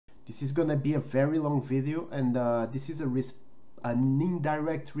This is gonna be a very long video, and this is an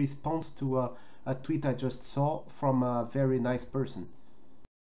indirect response to a tweet I just saw from a very nice person.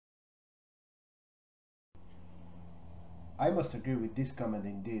 I must agree with this comment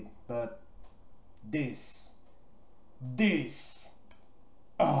indeed, but this,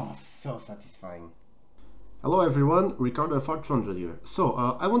 oh, so satisfying. Hello everyone, Ricardo F400 here. So,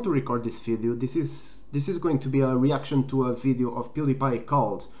 I want to record this video. This is going to be a reaction to a video of PewDiePie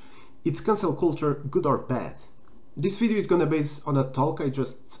called "It's Cancel Culture Good or Bad?" This video is gonna base on a talk I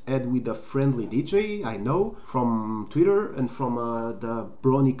just had with a friendly DJ I know from Twitter and from the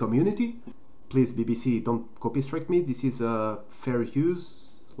Brony community. Please, BBC, don't copy strike me. This is fair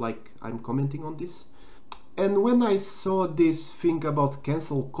use, like I'm commenting on this. And when I saw this thing about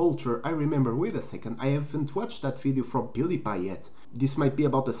cancel culture, I remember, wait a second, I haven't watched that video from PewDiePie yet. This might be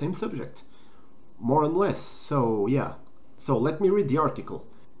about the same subject, more and less, so yeah. So let me read the article.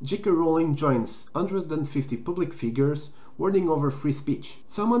 J.K. Rowling joins 150 public figures warning over free speech.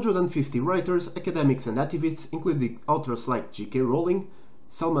 Some 150 writers, academics and activists, including authors like J.K. Rowling,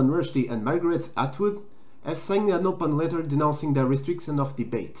 Salman Rushdie and Margaret Atwood, have signed an open letter denouncing the restriction of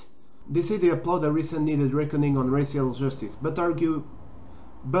debate. They say they applaud a recent needed reckoning on racial justice, but argue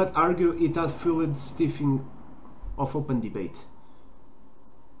it has fueled stifling of open debate.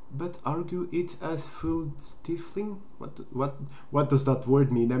 What does that word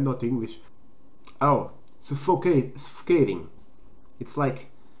mean? I'm not English. Oh, suffocating. It's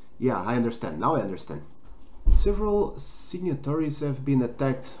like, yeah, I understand. Now I understand. Several signatories have been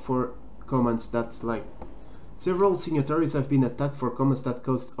attacked for comments that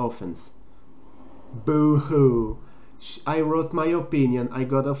caused offense. Boo-hoo. I wrote my opinion, I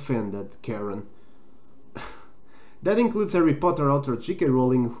got offended, Karen. That includes Harry Potter author J.K.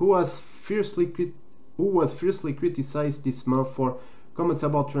 Rowling, who was fiercely criticized this month for comments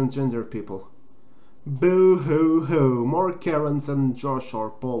about transgender people. Boo-hoo-hoo. More Karens than Josh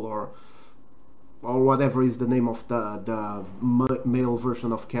or Paul or whatever is the name of the male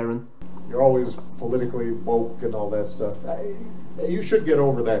version of Karen. You're always politically woke and all that stuff. You should get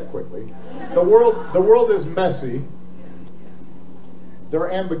over that quickly. The world is messy. There are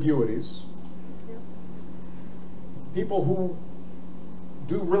ambiguities. People who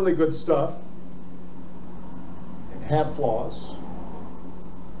do really good stuff and have flaws.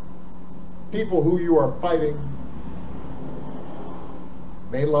 People who you are fighting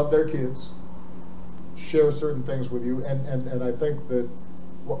may love their kids, share certain things with you, and I think that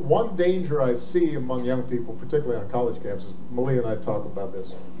one danger I see among young people, particularly on college campuses, Malia and I talk about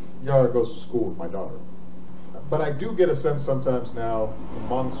this. Yara goes to school with my daughter. But I do get a sense sometimes now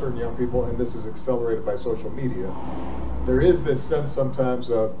among certain young people, and this is accelerated by social media, there is this sense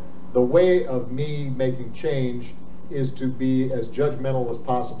sometimes of the way of me making change is to be as judgmental as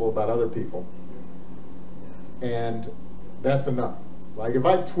possible about other people. And that's enough. Like if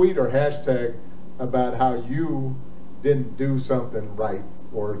I tweet or hashtag about how you didn't do something right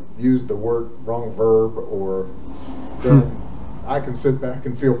or used the wrong verb, or then I can sit back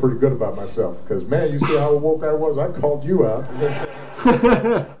and feel pretty good about myself because, man, you see how woke I was? I called you out. I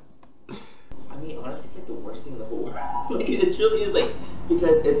mean, honestly, it's like the worst thing in the whole world. Like, it truly is, like,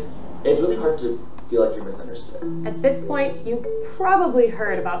 because it's really hard to feel like you're misunderstood. At this point, you've probably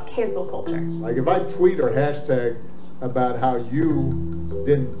heard about cancel culture. Like if I tweet or hashtag about how you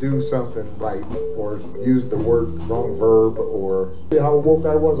didn't do something right or used the wrong verb, or see how woke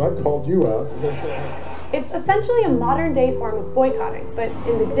I was? I called you out. It's essentially a modern day form of boycotting, but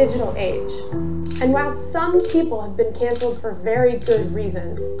in the digital age. And while some people have been canceled for very good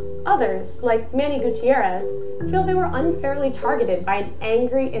reasons, others, like Manny Gutierrez, feel they were unfairly targeted by an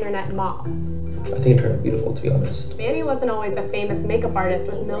angry internet mob. I think it turned out beautiful, to be honest. Manny wasn't always a famous makeup artist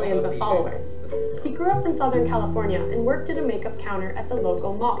with millions of followers. He grew up in Southern California and worked at a makeup counter at the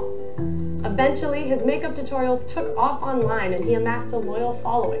local mall. Eventually, his makeup tutorials took off online and he amassed a loyal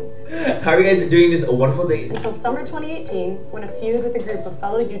following. How are you guys doing this a wonderful day? Until summer 2018, when a feud with a group of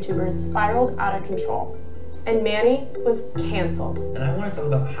fellow YouTubers spiraled out of control. And Manny was canceled. And I want to talk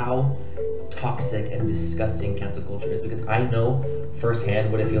about how toxic and disgusting cancel culture is, because I know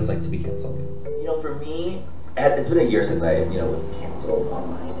firsthand what it feels like to be canceled. You know, for me, it's been a year since I, was canceled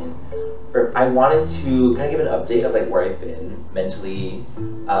online, and I wanted to kind of give an update of like where I've been mentally,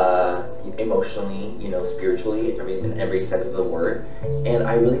 emotionally, spiritually, in every sense of the word. And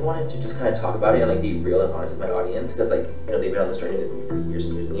I really wanted to just kind of talk about it and like be real and honest with my audience, because they've been on this journey with me for years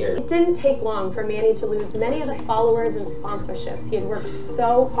and years and years. It didn't take long for Manny to lose many of the followers and sponsorships he had worked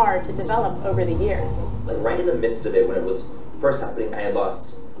so hard to develop over the years. Like right in the midst of it, when it was first happening, I had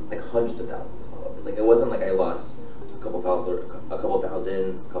lost like hundreds of thousands of followers. Like it wasn't like I lost it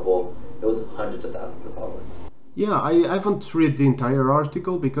was hundreds of thousands of followers. Yeah, I haven't read the entire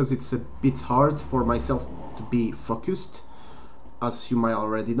article because it's a bit hard for myself to be focused, as you might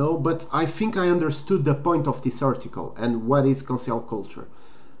already know, but I think I understood the point of this article and what is cancel culture.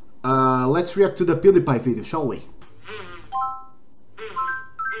 Let's react to the PewDiePie video, shall we?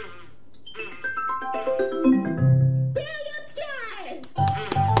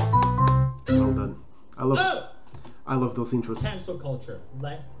 Well done. I love those intros. Cancel culture,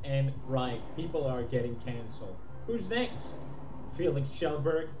 left and right. People are getting canceled. Who's next? Felix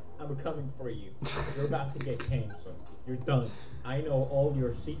Schellberg, I'm coming for you. You're about to get canceled. You're done. I know all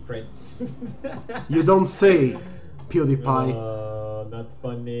your secrets. You don't say, PewDiePie. Not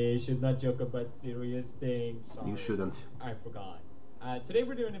funny. Should not joke about serious things. Sorry. You shouldn't. I forgot. Today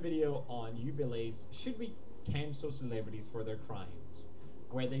we're doing a video on Jubilees. Should we cancel celebrities for their crimes?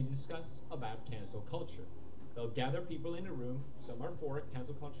 Where they discuss about cancel culture. They'll gather people in a room. Some are for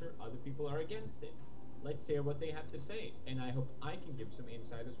cancel culture, other people are against it. Let's hear what they have to say, and I hope I can give some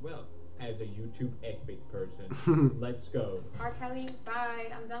insight as well as a YouTube epic person. Let's go. R. Kelly,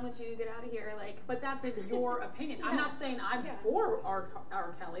 bye. I'm done with you. Get out of here. Like, but that's your opinion. I'm not saying I'm for R.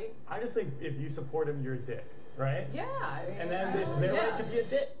 Kelly. I just think if you support him, you're a dick, right? Yeah. And then it's their right to be a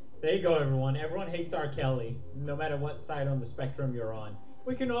dick. There you go, everyone. Everyone hates R. Kelly, no matter what side on the spectrum you're on.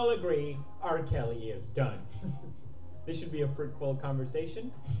 We can all agree R. Kelly is done. This should be a fruitful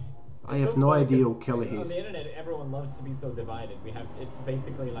conversation. I have no idea who Kelly On is. the internet, everyone loves to be so divided. It's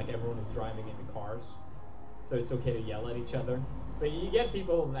basically like everyone is driving in the cars, so it's okay to yell at each other. But you get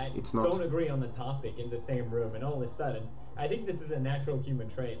people that don't agree on the topic in the same room, and all of a sudden, I think this is a natural human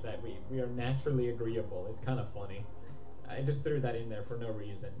trait that we are naturally agreeable. It's kind of funny. I just threw that in there for no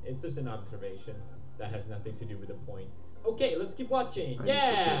reason. It's just an observation that has nothing to do with the point. Okay, let's keep watching.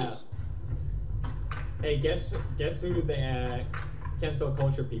 Yeah. Hey, guess who the cancel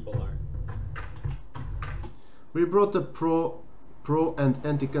culture people are? We brought a pro and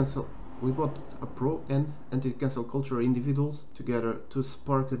anti-cancel. We brought a pro and anti-cancel culture individuals together to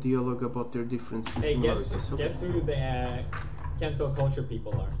spark a dialogue about their differences and similarities. Guess who the cancel culture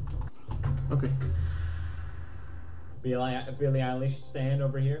people are? Okay. Billie Eilish stan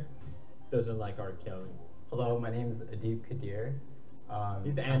over here doesn't like R. Kelly. Hello, my name is Adib Kadir.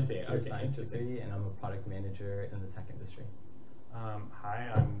 He's I'm anti. a computer Okay, science interesting. degree, and I'm a product manager in the tech industry.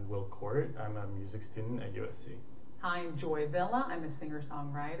 Hi, I'm Will Court. I'm a music student at USC. Hi, I'm Joy Villa. I'm a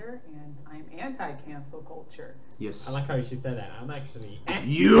singer-songwriter, and I'm anti-cancel culture. Yes. I like how she said that. I'm actually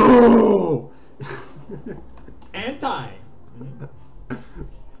You. anti.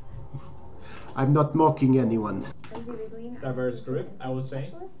 I'm not mocking anyone. Diverse group, I would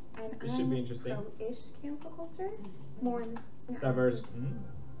say. And This should be interesting. Pro-ish cancel culture. More in Diverse.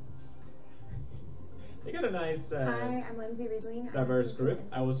 They got a nice Hi, I'm Lindsay Riedling. diverse group,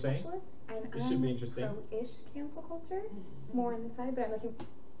 I would say. And This should be interesting. Pro-ish cancel culture. More on the side, but I'm looking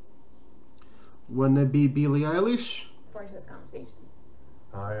Wanna be Billie Eilish? forward to this conversation.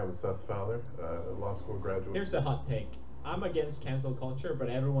 Hi, I'm Seth Fowler, a law school graduate. Here's a hot take. I'm against cancel culture, but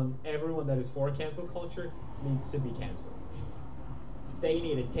everyone that is for cancel culture needs to be canceled. They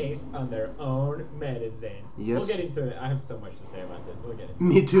need a taste on their own medicine. Yes. We'll get into it. I have so much to say about this. We'll get into it.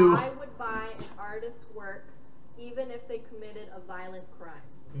 Me too. I would buy an artist's work even if they committed a violent crime.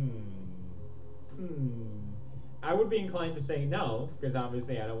 I would be inclined to say no, because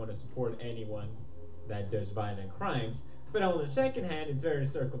obviously I don't want to support anyone that does violent crimes. But on the second hand, it's very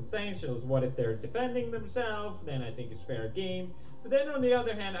circumstantial. What if they're defending themselves? Then I think it's fair game. But then on the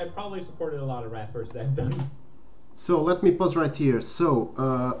other hand, I probably supported a lot of rappers that have done. So let me pause right here. So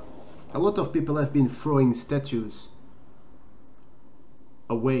a lot of people have been throwing statues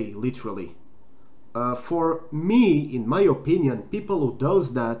away, literally. For me, in my opinion, people who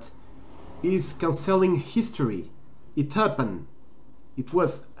does that is cancelling history. It happened. It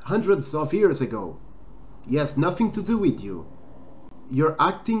was hundreds of years ago. It has nothing to do with you. You're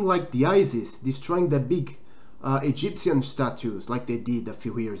acting like the ISIS, destroying the big Egyptian statues like they did a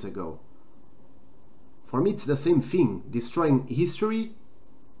few years ago. For me, it's the same thing. Destroying history,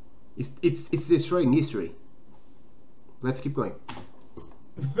 it's destroying history. Let's keep going.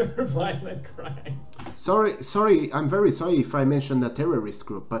 Violent crimes. Sorry, I'm very sorry if I mentioned a terrorist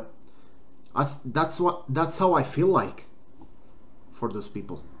group, but that's how I feel like for those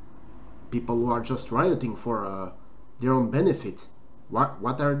people. People who are just rioting for their own benefit.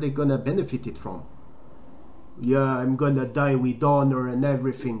 What are they gonna benefit it from? Yeah, I'm gonna die with honor and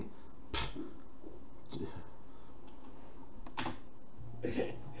everything.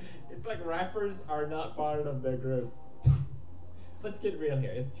 It's like rappers are not part of their group. Let's get real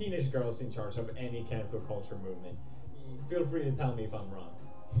here. It's teenage girls in charge of any cancel culture movement. feel free to tell me if I'm wrong.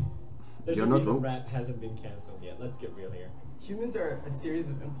 There's a reason rap hasn't been cancelled yet. Let's get real here. Humans are a series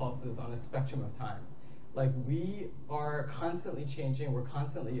of impulses on a spectrum of time. Like, we are constantly changing, we're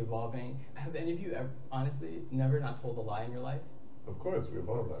constantly evolving. Have any of you ever, honestly, never not told a lie in your life? Of course, we've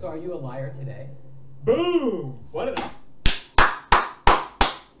all lied. So are you a liar today? Boom! What an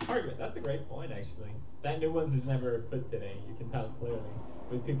argument. That's a great point, actually. That nuance is never put today. You can tell clearly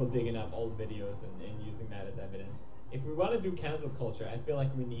with people digging up old videos and using that as evidence. If we want to do cancel culture, I feel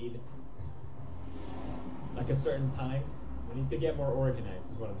like we need like a certain time. We need to get more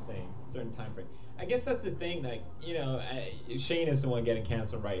organized, is what I'm saying. A certain time frame. I guess that's the thing. Like, you know, Shane is the one getting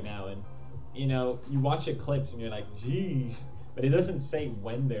canceled right now, and you know, you watch the clips and you're like, geez, but it doesn't say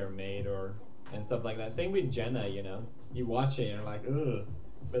when they're made and stuff like that. Same with Jenna, you know, you watch it and you're like, ugh,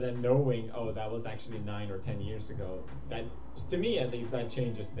 but then knowing, oh, that was actually 9 or 10 years ago, that, to me at least, that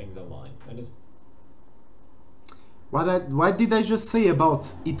changes things a lot. And it's what did I just say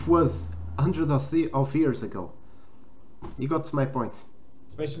about it was hundreds of years ago? You got my point.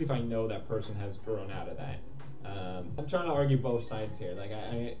 Especially if I know that person has grown out of that. I'm trying to argue both sides here. Like,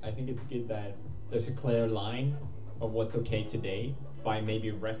 I think it's good that there's a clear line of what's okay today by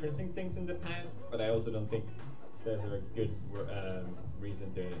maybe referencing things in the past, but I also don't think there's a good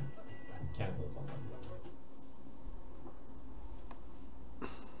reason to cancel someone.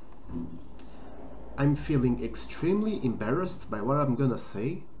 I'm feeling extremely embarrassed by what I'm gonna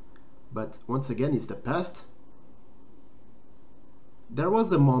say, but once again, it's the past. There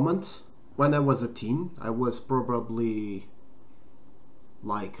was a moment when I was a teen. I was probably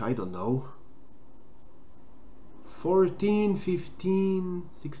like, I don't know, 14, 15,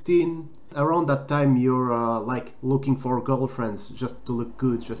 16. Around that time you're like looking for girlfriends just to look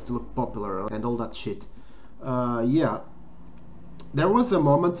good, just to look popular and all that shit. Yeah, there was a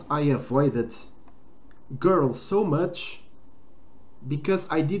moment I avoided girls so much because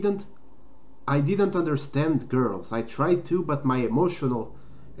I didn't understand girls. I tried to, but my emotional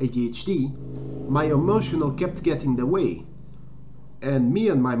ADHD, my emotional kept getting in the way. And me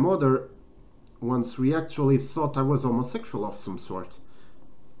and my mother, once we actually thought I was homosexual of some sort.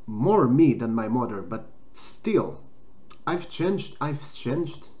 More me than my mother, but still, I've changed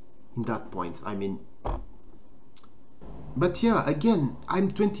in that point. I mean, but yeah, again,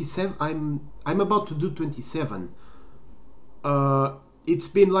 I'm 27, I'm about to do 27. It's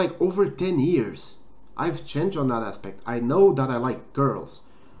been like over 10 years. I've changed on that aspect. I know that I like girls.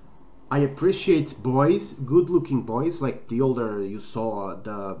 I appreciate boys, good-looking boys, like the older you saw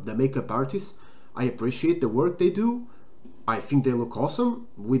the makeup artists. I appreciate the work they do. I think they look awesome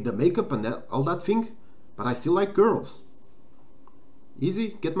with the makeup and all that thing, but I still like girls.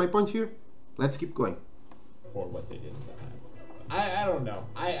 Easy, get my point here? Let's keep going. For what they did in the past. I don't know.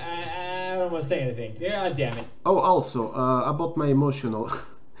 I don't want to say anything. Yeah, damn it. Oh, also, about my emotional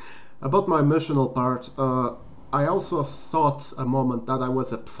about my emotional part, I also thought a moment that I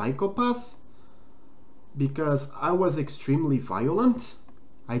was a psychopath because I was extremely violent.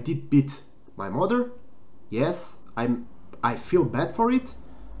 I did beat my mother. Yes, I feel bad for it.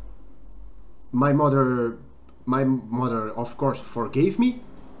 My mother of course forgave me.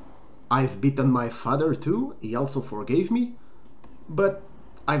 I've beaten my father too. He also forgave me. But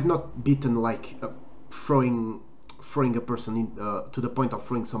I've not beaten like throwing a person in, to the point of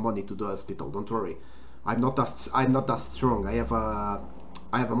throwing someone into the hospital. Don't worry, I'm not that strong. I have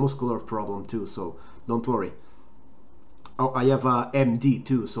a muscular problem too, so don't worry. Oh, I have a MD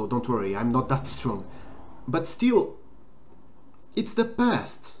too, so don't worry. I'm not that strong. But still, it's the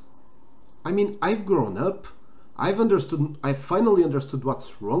past. I mean, I've grown up. I finally understood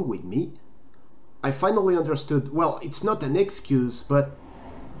what's wrong with me. I finally understood, well, it's not an excuse, but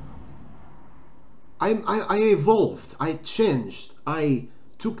I evolved, I changed, I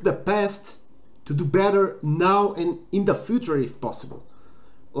took the past to do better now and in the future if possible.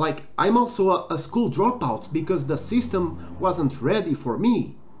 Like, I'm also a school dropout because the system wasn't ready for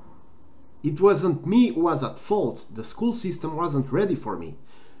me. It wasn't me who was at fault, the school system wasn't ready for me.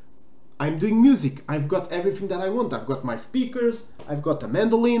 I'm doing music, I've got everything that I want. I've got my speakers, I've got a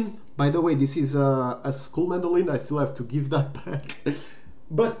mandolin. By the way, this is a school mandolin, I still have to give that back.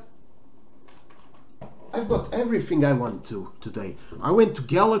 But I've got everything I want to today. I went to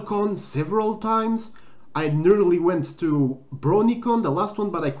GalaCon several times. I nearly went to BronyCon, the last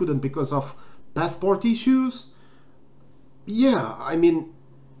one, but I couldn't because of passport issues. Yeah, I mean,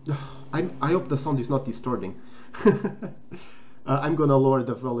 I hope the sound is not distorting. I'm gonna lower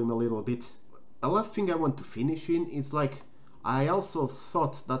the volume a little bit. The last thing I want to finish in is like, I also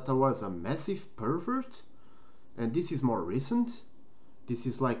thought that I was a massive pervert, and this is more recent. This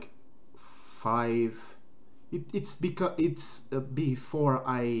is like 5 It's because it's before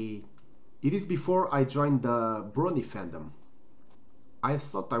I joined the Brony fandom. I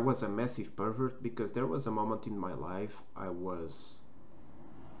thought I was a massive pervert because there was a moment in my life, I was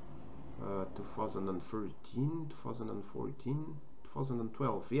 2013, 2014,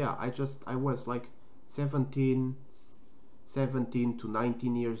 2012. Yeah, I was like 17 to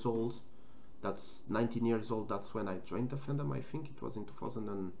 19 years old. That's 19 years old. That's when I joined the fandom. I think it was in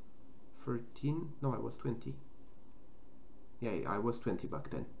 2013. No, I was 20. Yeah, I was 20 back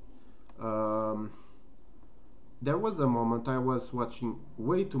then. There was a moment I was watching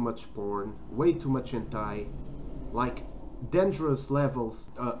way too much porn, way too much hentai, like dangerous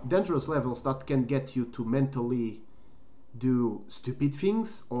levels that can get you to mentally do stupid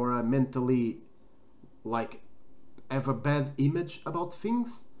things or mentally like have a bad image about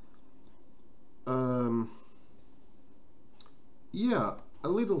things. Yeah, a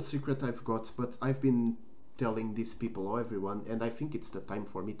little secret I've got, but I've been telling these people or everyone, and I think it's the time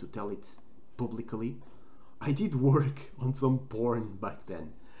for me to tell it publicly. I did work on some porn back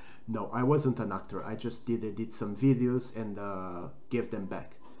then. No, I wasn't an actor. I just did some videos and gave them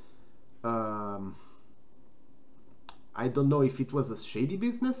back. I don't know if it was a shady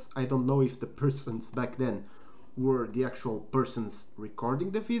business. I don't know if the persons back then were the actual persons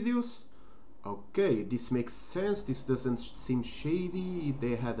recording the videos. Okay, this makes sense. This doesn't seem shady.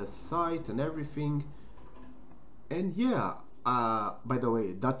 They had a site and everything. And yeah, by the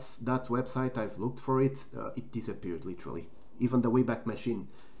way, that website, I've looked for it. It disappeared literally. Even the Wayback Machine.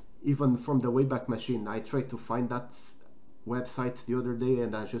 Even from the Wayback Machine, I tried to find that website the other day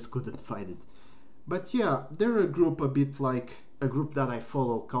and I just couldn't find it. But yeah, they're a group a bit like a group that I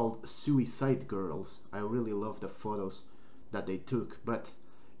follow called Suicide Girls. I really love the photos that they took. But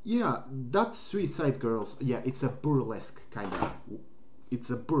yeah, that Suicide Girls, yeah, it's a burlesque kind of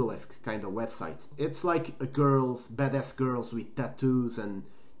website. It's like badass girls with tattoos and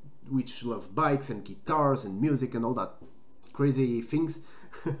which love bikes and guitars and music and all that crazy things.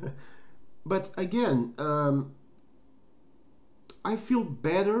 But again, I feel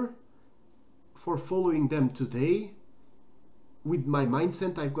better for following them today with my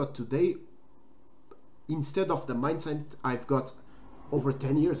mindset I've got today instead of the mindset I've got over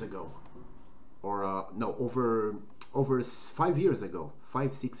 10 years ago, or no, over 5 years ago,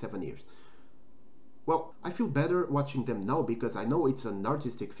 5, 6, 7 years. Well, I feel better watching them now because I know it's an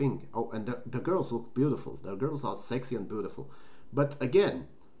artistic thing. Oh, and the girls look beautiful. The girls are sexy and beautiful. But again,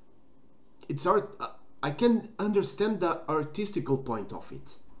 it's art. I can understand the artistical point of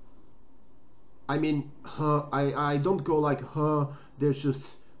it. I mean, I don't go like, they're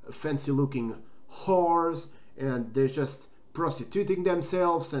just fancy looking whores and they're just prostituting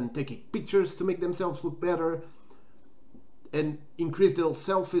themselves and taking pictures to make themselves look better and increase their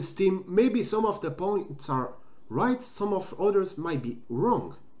self-esteem. Maybe some of the points are right, some of others might be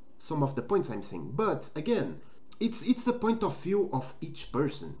wrong, some of the points I'm saying. But again, it's the point of view of each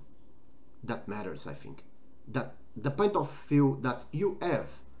person that matters. I think that the point of view that you have,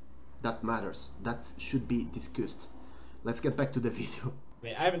 that matters, that should be discussed. Let's get back to the video.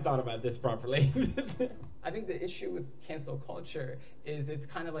 Wait, I haven't thought about this properly. I think the issue with cancel culture is it's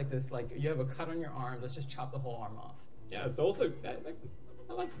kind of like this, like you have a cut on your arm, let's just chop the whole arm off. Yeah, it's also,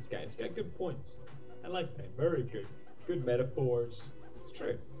 I like this guy. He's got good points. I like that. Very good. Good metaphors. It's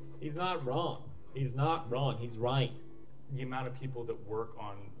true. He's not wrong. He's not wrong. He's right. The amount of people that work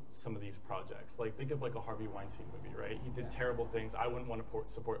on some of these projects, like think of like a Harvey Weinstein movie, right? He did terrible things. I wouldn't want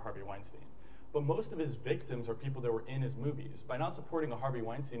to support Harvey Weinstein. But most of his victims are people that were in his movies. By not supporting a Harvey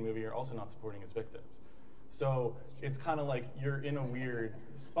Weinstein movie, you're also not supporting his victims. So it's kind of like you're in a weird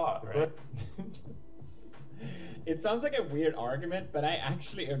spot, right? It sounds like a weird argument, but I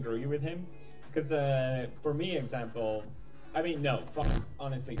actually agree with him. Because for me, example, I mean, no,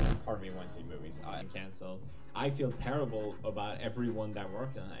 honestly, Harvey Weinstein movies, I canceled. I feel terrible about everyone that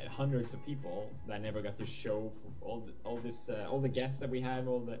worked on it. Hundreds of people that never got to show all the guests that we had,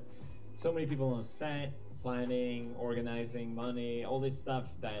 so many people on set, planning, organizing, money, all this stuff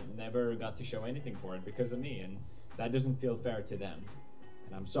that never got to show anything for it because of me, and that doesn't feel fair to them.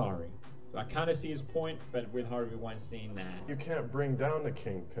 And I'm sorry. I kind of see his point, but with Harvey Weinstein, nah. You can't bring down the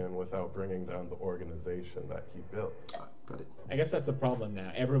kingpin without bringing down the organization that he built. Got it. I guess that's the problem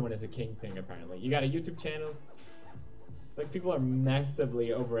now. Everyone is a kingpin, apparently. You got a YouTube channel. It's like people are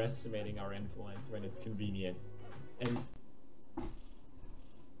massively overestimating our influence when it's convenient. And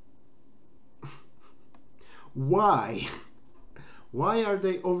why? Why are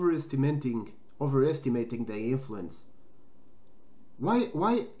they overestimating the influence?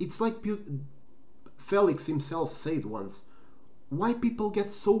 Why? It's like Felix himself said once. Why people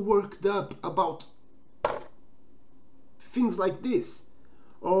get so worked up about things like this.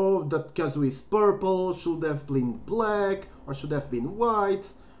 Oh, that Kazu is purple, should have been black, or should have been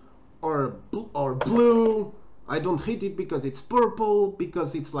white, or blue. I don't hate it because it's purple,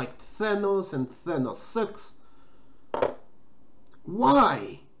 because it's like Thanos and Thanos sucks.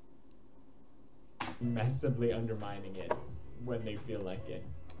 Why? Massively undermining it when they feel like it.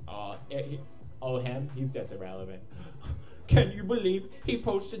 He's just irrelevant. Can you believe he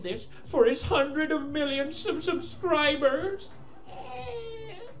posted this for his 100 of millions of subscribers?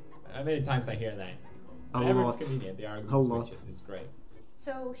 How many times I hear that? Whenever it's convenient, the argument switches. It's great.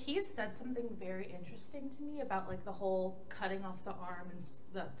 So he's said something very interesting to me about like the whole cutting off the arm and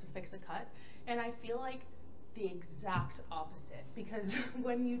to fix a cut, and I feel like the exact opposite, because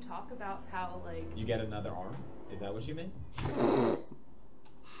when you talk about how like you get another arm, is that what you meant?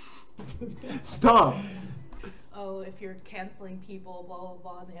 Stop. Oh, if you're canceling people, blah blah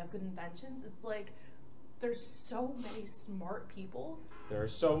blah, and they have good inventions, it's like there's so many smart people. There are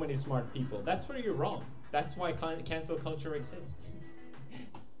so many smart people. That's where you're wrong. That's why cancel culture exists.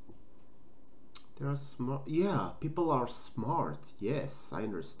 They are smart. Yeah, people are smart. Yes, I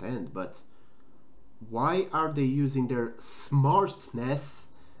understand. But why are they using their smartness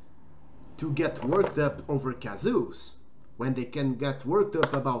to get worked up over Kazoos when they can get worked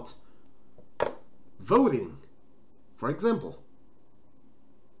up about voting, for example?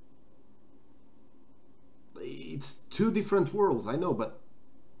 It's two different worlds, I know, but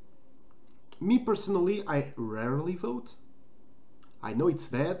me personally, I rarely vote. I know it's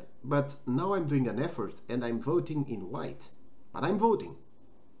bad, but now I'm doing an effort and I'm voting in white. But I'm voting.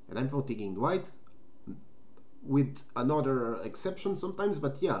 And I'm voting in white with another exception sometimes,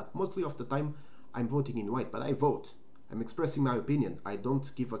 but yeah, mostly of the time I'm voting in white, but I vote. I'm expressing my opinion. I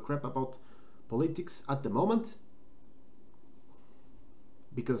don't give a crap about politics at the moment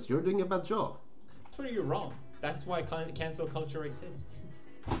because you're doing a bad job. That's where you're wrong. That's why cancel culture exists.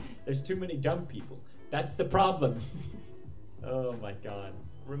 There's too many dumb people. That's the problem. Oh my god.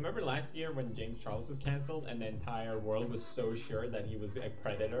 Remember last year when James Charles was cancelled and the entire world was so sure that he was a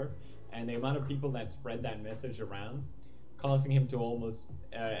predator, and the amount of people that spread that message around, causing him to almost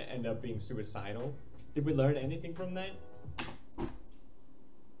end up being suicidal? Did we learn anything from that?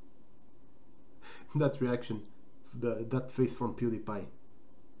 That reaction, that face from PewDiePie.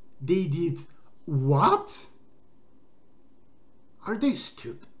 They did what? Are they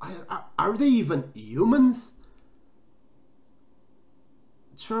stupid? Are they even humans?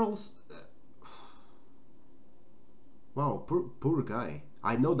 Charles, wow, poor guy.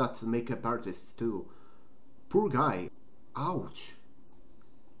 I know that's a makeup artist too. Poor guy. Ouch.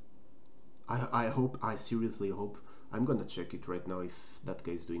 I seriously hope. I'm gonna check it right now if that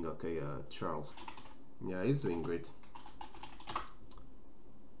guy's doing okay, Charles. Yeah, he's doing great.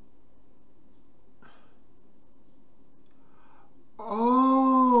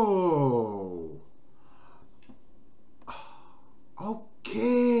 Oh.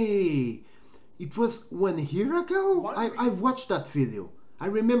 Okay. It was 1 year ago? I've watched that video. I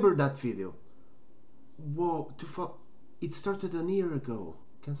remember that video. Whoa, it started 1 year ago.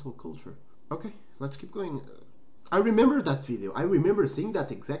 Cancel culture. Okay, let's keep going. I remember that video. I remember seeing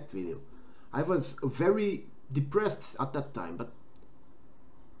that exact video. I was very depressed at that time, but...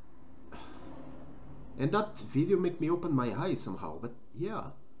 And that video made me open my eyes somehow, but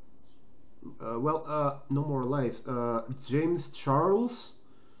yeah. No more lies. James Charles,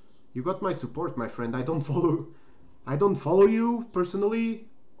 you got my support, my friend. I don't follow you personally,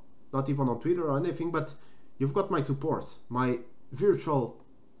 not even on Twitter or anything, but you've got my support, my virtual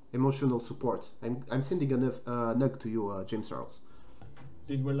emotional support. I'm sending a nug to you, James Charles.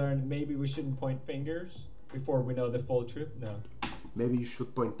 Did we learn maybe we shouldn't point fingers before we know the full truth? No. Maybe you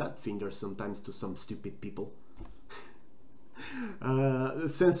should point that finger sometimes to some stupid people.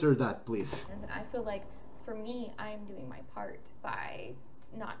 Censor that, please. I feel like for me, I am doing my part by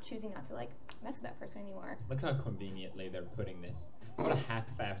choosing not to like mess with that person anymore. Look how conveniently they're putting this. What a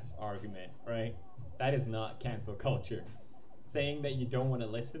half-ass argument, right? That is not cancel culture. Saying that you don't want to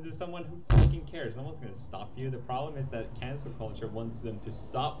listen to someone, who fucking cares? No one's going to stop you. The problem is that cancel culture wants them to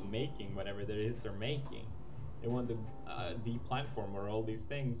stop making whatever it is they're making. They want to deplatform or all these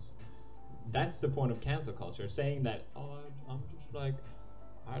things. That's the point of cancel culture. Saying that, oh, I'm just like,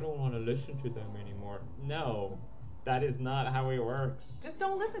 I don't want to listen to them anymore. No, that is not how it works. Just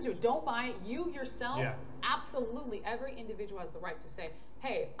don't listen to it. Don't buy it. You yourself, absolutely, every individual has the right to say,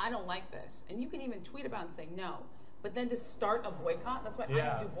 hey, I don't like this. And you can even tweet about it and say no. But then to start a boycott, that's why I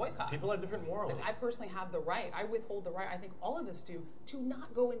don't do boycotts. People have different morals. Like, I personally have the right, I withhold the right, I think all of us do, to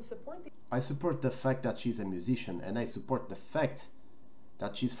not go and support the... I support the fact that she's a musician, and I support the fact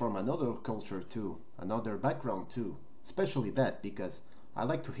that she's from another culture too, another background too. especially that, because I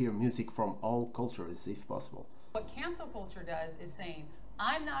like to hear music from all cultures if possible. What cancel culture does is saying,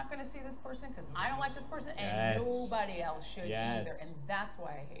 I'm not going to see this person because I don't like this person, and nobody else should either, and that's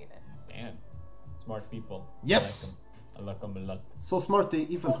why I hate it. Damn, smart people. Yes! I like them a lot. So smart they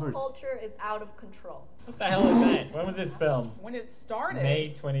even hurt. Culture is out of control. What the hell is that? When was this filmed? When it started. May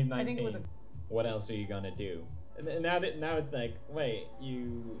 2019. I think it was What else are you gonna do? Now it's like, wait,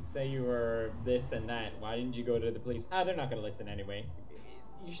 you say you were this and that. Why didn't you go to the police? Ah, they're not gonna listen anyway.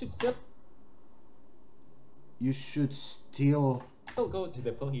 You should still. You should still. Oh, go to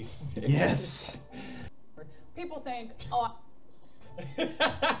the police. Yes. People think, oh.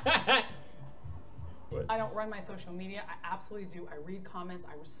 I don't run my social media. I absolutely do. I read comments.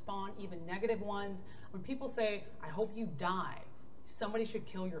 I respond, even negative ones. When people say, I hope you die, somebody should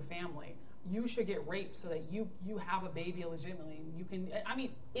kill your family. You should get raped so that you have a baby legitimately. And you can, I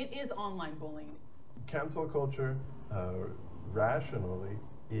mean, it is online bullying. Cancel culture, rationally,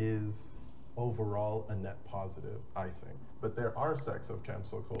 is overall a net positive, I think. But there are sects of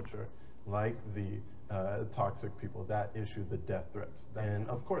cancel culture, like the toxic people that issue the death threats. And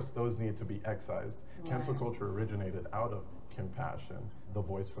of course, those need to be excised. Right. Cancel culture originated out of compassion, the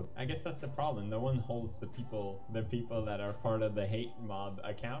voice for. I guess that's the problem. No one holds the people that are part of the hate mob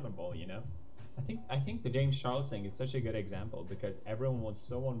accountable, you know? I think the James Charles thing is such a good example because everyone was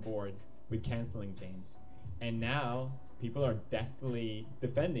so on board with canceling James. And now people are deathly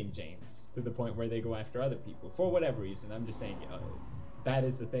defending James to the point where they go after other people for whatever reason. I'm just saying, that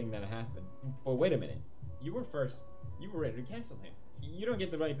is the thing that happened. But wait a minute, you were ready to cancel him. You don't get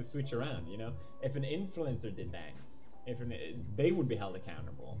the right to switch around, you know? If an influencer did that, they would be held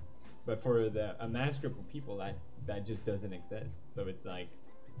accountable. But for a mass group of people, that just doesn't exist. So it's like,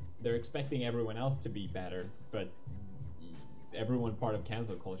 they're expecting everyone else to be better, but everyone part of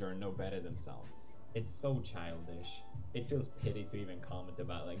cancel culture are no better themselves. It's so childish. It feels pity to even comment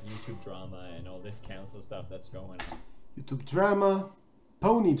about like YouTube drama and all this cancel stuff that's going on. YouTube drama,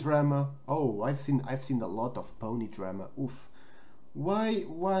 pony drama. Oh, I've seen a lot of pony drama. Oof.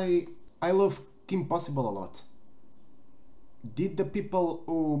 Why I love Kim Possible a lot. Did the people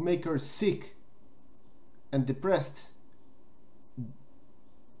who make her sick and depressed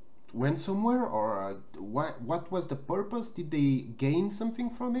went somewhere, or what was the purpose? Did they gain something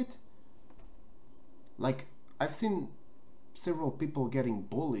from it? Like, I've seen several people getting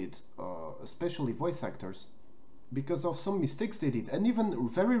bullied, especially voice actors, because of some mistakes they did. And even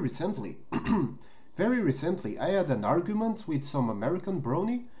very recently, I had an argument with some American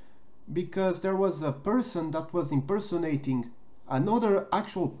brony because there was a person that was impersonating another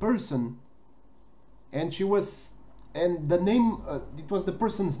actual person, and the name, it was the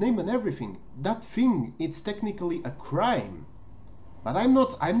person's name and everything. That thing, it's technically a crime. But I'm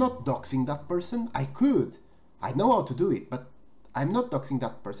not doxing that person. I could. I know how to do it, but I'm not doxing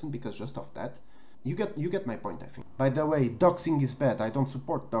that person because just of that. You get my point, I think. By the way, doxing is bad. I don't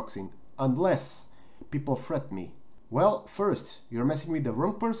support doxing unless people threat me. Well, first, you're messing with the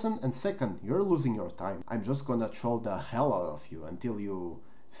wrong person, and second, you're losing your time. I'm just gonna troll the hell out of you until you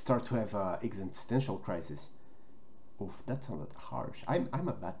start to have an existential crisis. Oof, that sounded harsh. I'm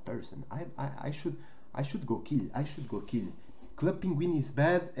a bad person. I should go kill. Club Penguin is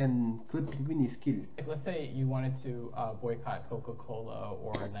bad and Club Penguin is kill. If let's say you wanted to boycott Coca-Cola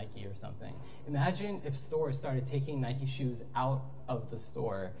or Nike or something. Imagine if stores started taking Nike shoes out of the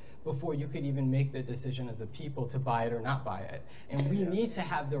store before you could even make the decision as a people to buy it or not buy it. And we need to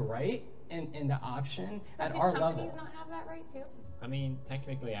have the right and the option at our level. Do companies not have that right too? I mean,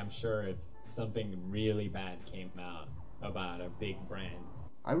 technically, I'm sure if something really bad came out about a big brand.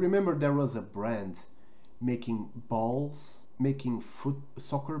 I remember there was a brand making balls, making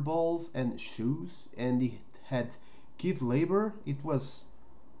soccer balls and shoes, and it had kid labor. It was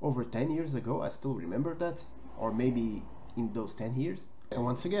over 10 years ago, I still remember that, or maybe in those 10 years. And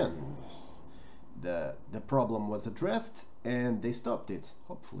once again, the problem was addressed and they stopped it,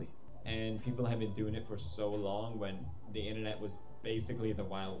 hopefully. And people have been doing it for so long when the internet was basically the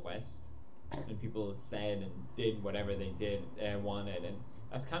Wild West, and people said and did whatever they did and wanted, and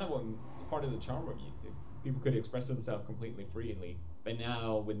that's kind of what's part of the charm of YouTube. People could express themselves completely freely. But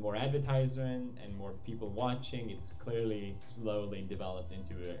now, with more advertisement and more people watching, it's clearly slowly developed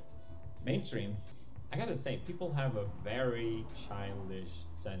into a mainstream. I gotta say, people have a very childish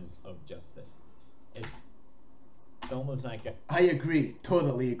sense of justice. It's almost like I agree,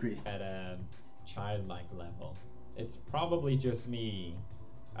 totally agree. At a childlike level. It's probably just me.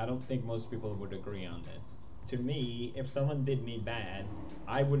 I don't think most people would agree on this. To me, if someone did me bad,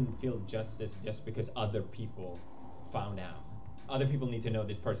 I wouldn't feel justice just because other people found out. other people need to know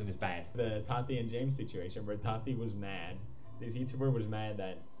this person is bad. The Tati and James situation, where Tati was mad, this YouTuber was mad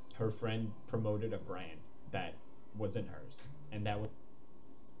that her friend promoted a brand that wasn't hers, and that was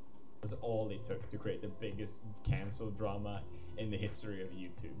all it took to create the biggest cancel drama in the history of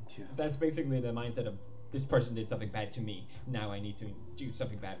YouTube. Yeah. That's basically the mindset of, this person did something bad to me, now I need to do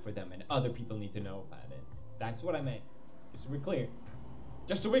something bad for them, and other people need to know about it. That's what I meant. Just to be clear.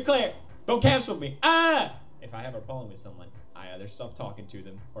 Just to be clear! Don't cancel me! Ah! If I have a problem with someone, I either stop talking to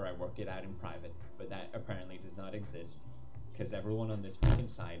them or I work it out in private. But that apparently does not exist, because everyone on this fucking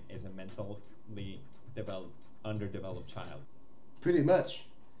side is a mentally underdeveloped child. Pretty much.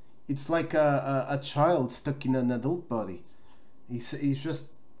 It's like a child stuck in an adult body. He's just...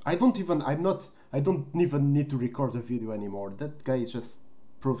 I don't even need to record a video anymore. That guy is just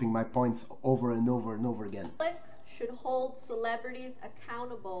proving my points over and over and over again. Should hold celebrities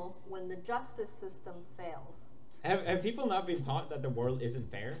accountable when the justice system fails. Have people not been taught that the world isn't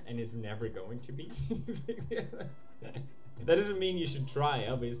fair and is never going to be? That doesn't mean you should try,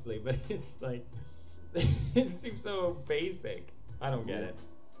 obviously, but it's like, it seems so basic. I don't get it.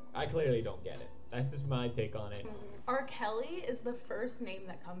 I clearly don't get it. That's just my take on it. R. Kelly is the first name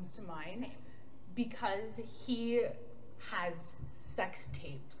that comes to mind because he has sex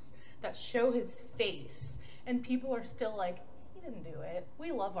tapes that show his face, and people are still like, he didn't do it.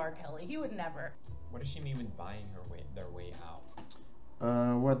 We love R. Kelly. He would never. What does she mean with buying their way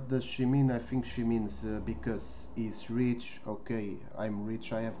out? What does she mean? I think she means because he's rich. Okay, I'm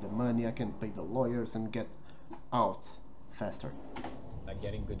rich, I have the money, I can pay the lawyers and get out faster. Like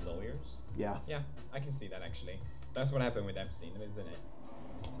getting good lawyers? Yeah. Yeah, I can see that actually. That's what happened with Epstein, isn't it?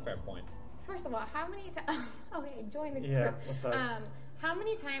 It's a fair point. First of all, how many times... Okay, join the group. Yeah, what's up? How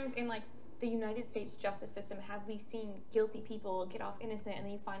many times in like the United States justice system have we seen guilty people get off innocent and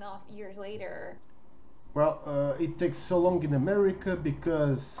then you find off years later? Well, it takes so long in America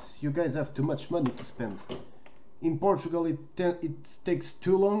because you guys have too much money to spend. In Portugal, it takes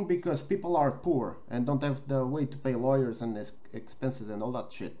too long because people are poor and don't have the way to pay lawyers and expenses and all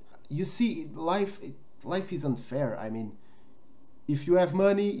that shit. You see, life is unfair. I mean, if you have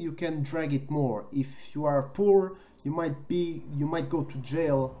money, you can drag it more. If you are poor, you might go to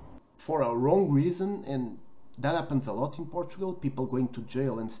jail for a wrong reason, and that happens a lot in Portugal. People going to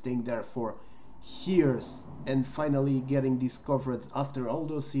jail and staying there for years and finally getting discovered after all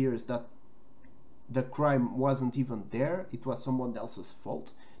those years that the crime wasn't even there, it was someone else's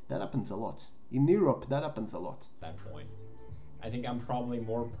fault. That happens a lot. In Europe, that happens a lot. That point. I think I'm probably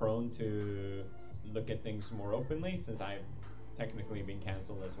more prone to look at things more openly since I've technically been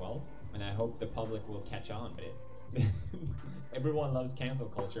cancelled as well. And I hope the public will catch on with it. Everyone loves cancel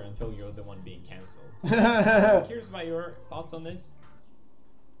culture until you're the one being cancelled. I'm curious about your thoughts on this.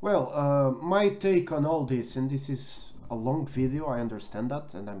 Well, my take on all this, and this is a long video, I understand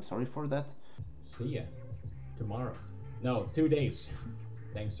that, and I'm sorry for that. See ya tomorrow. No, 2 days.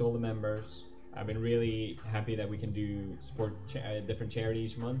 Thanks to all the members. I've been really happy that we can do support a different charity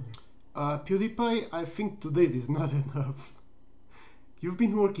each month. PewDiePie, I think 2 days is not enough. You've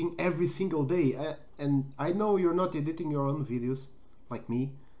been working every single day, and I know you're not editing your own videos, like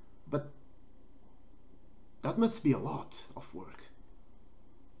me, but that must be a lot of work.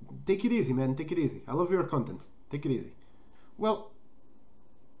 Take it easy, man, take it easy. I love your content. Take it easy. Well,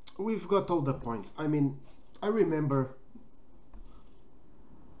 we've got all the points. I mean, I remember...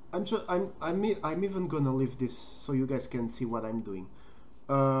 I'm even gonna leave this so you guys can see what I'm doing.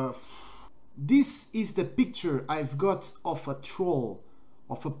 This is the picture I've got of a troll,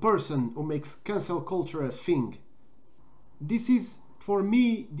 of a person who makes cancel culture a thing. This is, for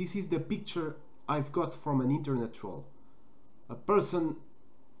me, this is the picture I've got from an internet troll. A person,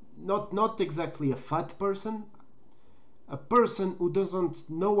 not exactly a fat person, a person who doesn't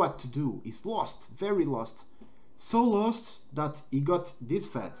know what to do, is lost, very lost. So lost that he got this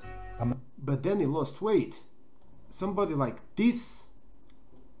fat, but then he lost weight. Somebody like this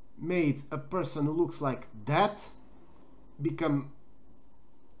made a person who looks like that become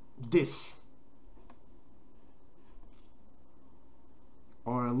this.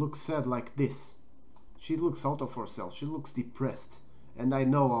 Or looks sad like this. She looks out of herself, she looks depressed. And I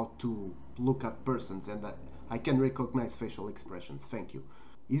know how to look at persons and I can recognize facial expressions, thank you.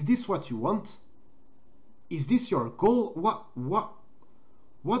 Is this what you want? Is this your goal?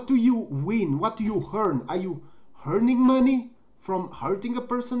 What do you win? What do you earn? Are you earning money from hurting a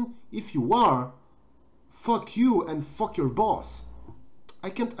person? If you are, fuck you and fuck your boss.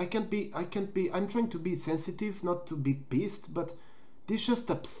 I'm trying to be sensitive, not to be pissed, but this just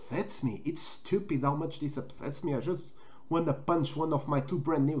upsets me. It's stupid how much this upsets me. I just want to punch one of my 2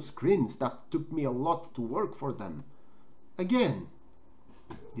 brand new screens that took me a lot to work for them. again,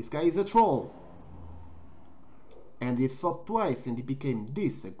 this guy is a troll. And he thought twice and he became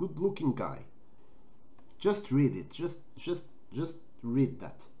this, a good looking guy. Just read it, just read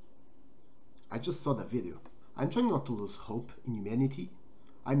that. I just saw the video. I'm trying not to lose hope in humanity.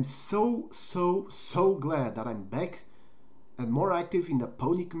 I'm so glad that I'm back and more active in the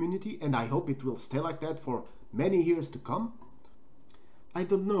pony community, and I hope it will stay like that for many years to come. I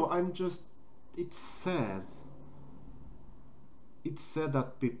don't know, it's sad. It's sad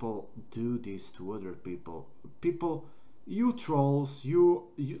that people do this to other people. People, you trolls, you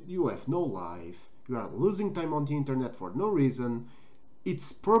have no life. You are losing time on the internet for no reason.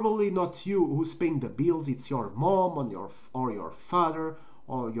 It's probably not you who's paying the bills. It's your mom or your father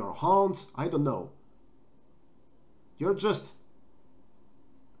or your aunt. I don't know. You're just...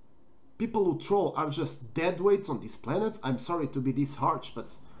 People who troll are just deadweights on this planet. I'm sorry to be this harsh,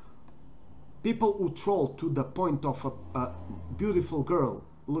 but... People who troll to the point of a beautiful girl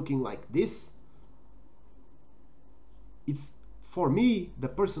looking like this, it's, for me, the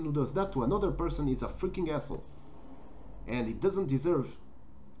person who does that to another person is a freaking asshole. And it doesn't deserve...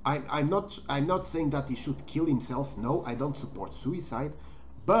 I'm not saying that he should kill himself. No, I don't support suicide.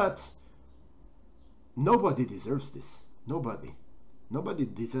 But nobody deserves this. Nobody. Nobody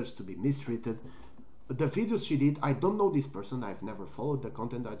deserves to be mistreated. The videos she did, I don't know this person, I've never followed the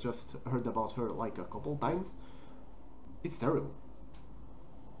content, I just heard about her like a couple times. It's terrible.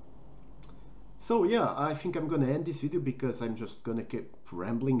 So yeah, I think I'm gonna end this video because I'm just gonna keep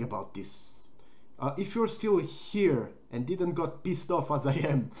rambling about this. If you're still here and didn't got pissed off as I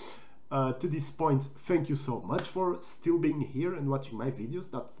am to this point, thank you so much for still being here and watching my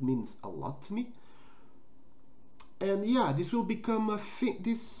videos, that means a lot to me. And yeah, this will become a thing.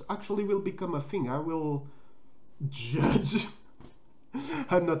 This actually will become a thing. I will judge.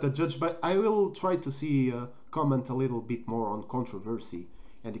 I'm not a judge, but I will try to comment a little bit more on controversy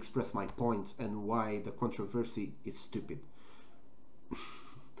and express my points and why the controversy is stupid.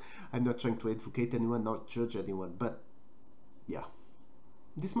 I'm not trying to advocate anyone, not judge anyone, but yeah.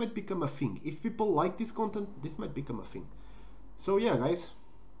 This might become a thing. If people like this content, this might become a thing. So yeah, guys.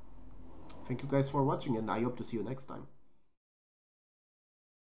 Thank you guys for watching, and I hope to see you next time.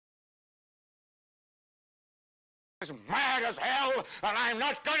 Mad as hell, and I'm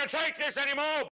not gonna take this anymore!